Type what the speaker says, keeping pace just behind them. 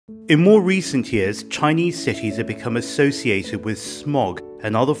In more recent years, Chinese cities have become associated with smog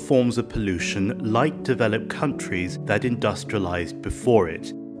and other forms of pollution like developed countries that industrialized before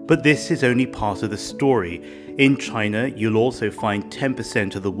it. But this is only part of the story. In China, you'll also find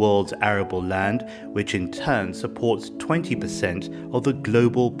 10% of the world's arable land, which in turn supports 20% of the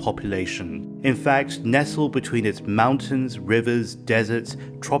global population. In fact, nestled between its mountains, rivers, deserts,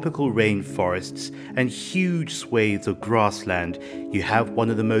 tropical rainforests, and huge swathes of grassland, you have one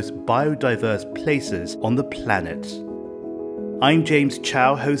of the most biodiverse places on the planet. I'm James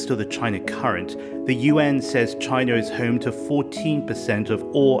Chau, host of the China Current. The UN says China is home to 14% of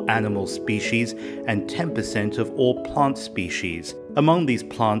all animal species and 10% of all plant species. Among these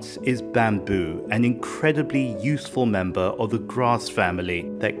plants is bamboo, an incredibly useful member of the grass family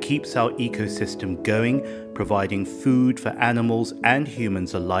that keeps our ecosystem going, providing food for animals and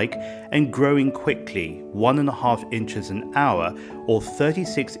humans alike, and growing quickly, 1.5 inches an hour or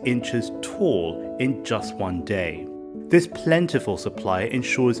 36 inches tall in just one day. This plentiful supply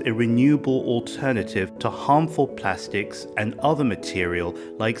ensures a renewable alternative to harmful plastics and other material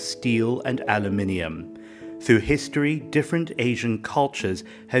like steel and aluminium. Through history, different Asian cultures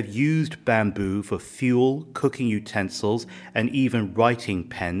have used bamboo for fuel, cooking utensils, and even writing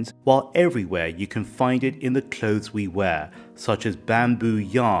pens, while everywhere you can find it in the clothes we wear, such as bamboo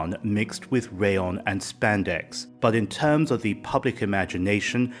yarn mixed with rayon and spandex. But in terms of the public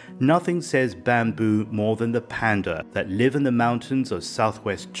imagination, nothing says bamboo more than the panda that live in the mountains of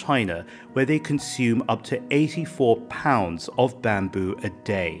southwest China, where they consume up to 84 pounds of bamboo a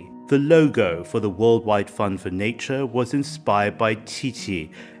day. The logo for the Worldwide Fund for Nature was inspired by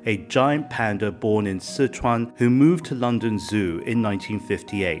Qi, a giant panda born in Sichuan who moved to London Zoo in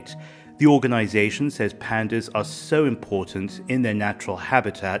 1958. The organization says pandas are so important in their natural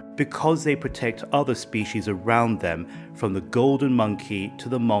habitat because they protect other species around them, from the golden monkey to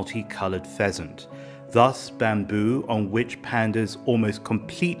the multicolored pheasant. Thus, bamboo, on which pandas almost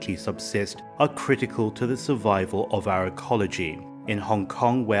completely subsist, are critical to the survival of our ecology. In Hong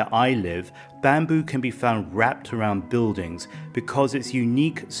Kong, where I live, bamboo can be found wrapped around buildings because its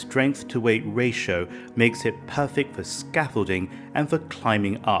unique strength-to-weight ratio makes it perfect for scaffolding and for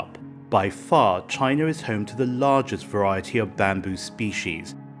climbing up. By far, China is home to the largest variety of bamboo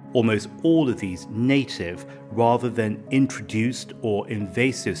species, almost all of these native rather than introduced or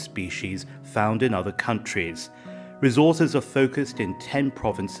invasive species found in other countries. Resources are focused in 10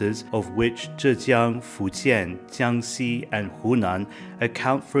 provinces, of which Zhejiang, Fujian, Jiangxi, and Hunan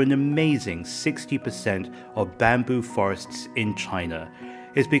account for an amazing 60% of bamboo forests in China.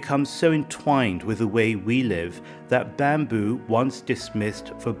 It's become so entwined with the way we live that bamboo, once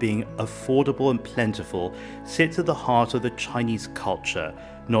dismissed for being affordable and plentiful, sits at the heart of the Chinese culture,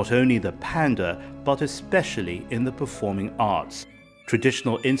 not only the panda, but especially in the performing arts.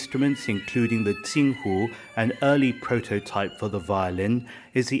 Traditional instruments, including the jinghu, an early prototype for the violin,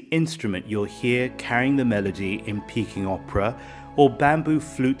 is the instrument you'll hear carrying the melody in Peking opera, or bamboo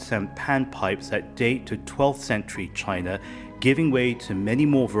flutes and panpipes that date to 12th century China, giving way to many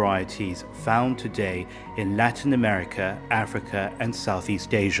more varieties found today in Latin America, Africa, and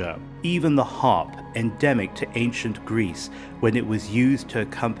Southeast Asia. Even the harp, endemic to ancient Greece when it was used to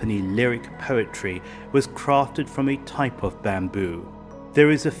accompany lyric poetry, was crafted from a type of bamboo. There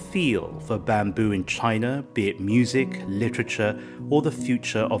is a feel for bamboo in China, be it music, literature, or the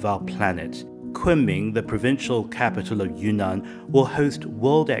future of our planet. Kunming, the provincial capital of Yunnan, will host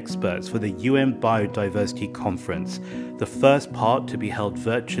world experts for the UN Biodiversity Conference, the first part to be held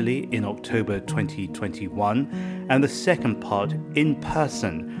virtually in October 2021, and the second part in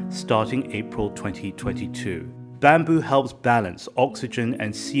person starting April 2022. Bamboo helps balance oxygen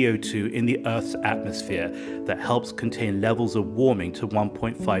and CO2 in the Earth's atmosphere that helps contain levels of warming to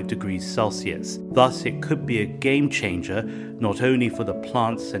 1.5 degrees Celsius. Thus, it could be a game changer not only for the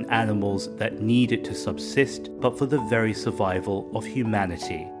plants and animals that need it to subsist, but for the very survival of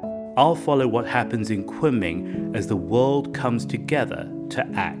humanity. I'll follow what happens in Kunming as the world comes together to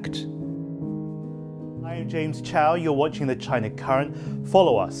act. I'm James Chau, you're watching The China Current.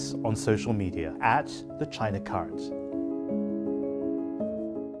 Follow us on social media @The China Current.